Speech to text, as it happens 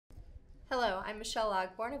Hello, I'm Michelle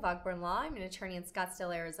Ogborne of Ogborne Law. I'm an attorney in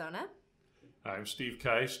Scottsdale, Arizona. I'm Steve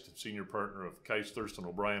Keist, senior partner of Keist, Thurston,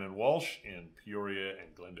 O'Brien, and Walsh in Peoria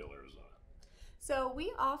and Glendale, Arizona. So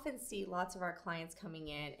we often see lots of our clients coming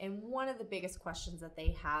in, and one of the biggest questions that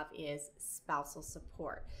they have is spousal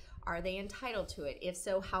support. Are they entitled to it? If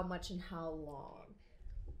so, how much and how long?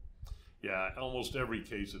 Yeah, almost every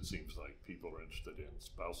case it seems like people are interested in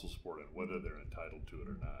spousal support and whether they're entitled to it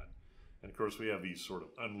or not. And of course we have these sort of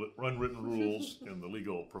unwritten rules in the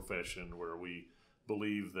legal profession where we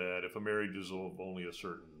believe that if a marriage is of only a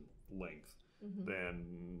certain length,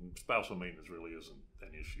 then spousal maintenance really isn't an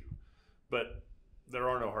issue. But there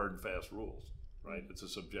are no hard and fast rules, right? It's a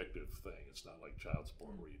subjective thing. It's not like child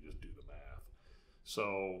support where you just do the math.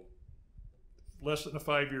 So less than a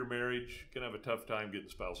 5-year marriage can have a tough time getting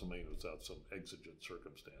spousal maintenance without some exigent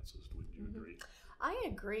circumstances. Would you agree? I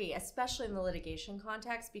agree, especially in the litigation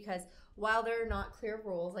context, because while there are not clear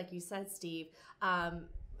rules, like you said, Steve,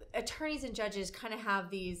 attorneys and judges kind of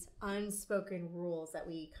have these unspoken rules that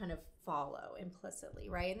we kind of follow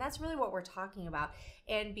implicitly, right? And that's really what we're talking about.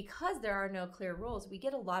 And because there are no clear rules, we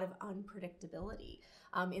get a lot of unpredictability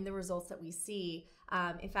in the results that we see.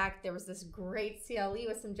 In fact, there was this great CLE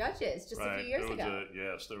with some judges just a few years ago.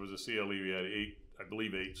 Yes, there was a CLE. We had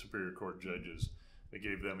eight Superior Court judges. They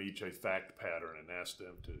gave them each a fact pattern and asked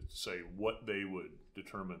them to say what they would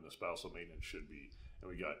determine the spousal maintenance should be. And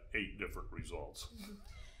we got 8 different results.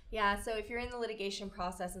 Yeah, so if you're in the litigation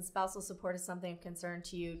process and spousal support is something of concern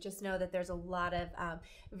to you, just know that there's a lot of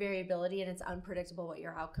variability and it's unpredictable what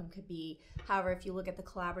your outcome could be. However, if you look at the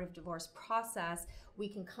collaborative divorce process, we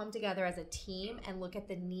can come together as a team and look at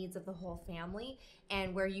the needs of the whole family.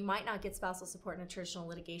 And where you might not get spousal support in a traditional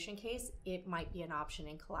litigation case, it might be an option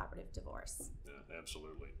in collaborative divorce. Yeah,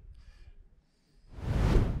 absolutely.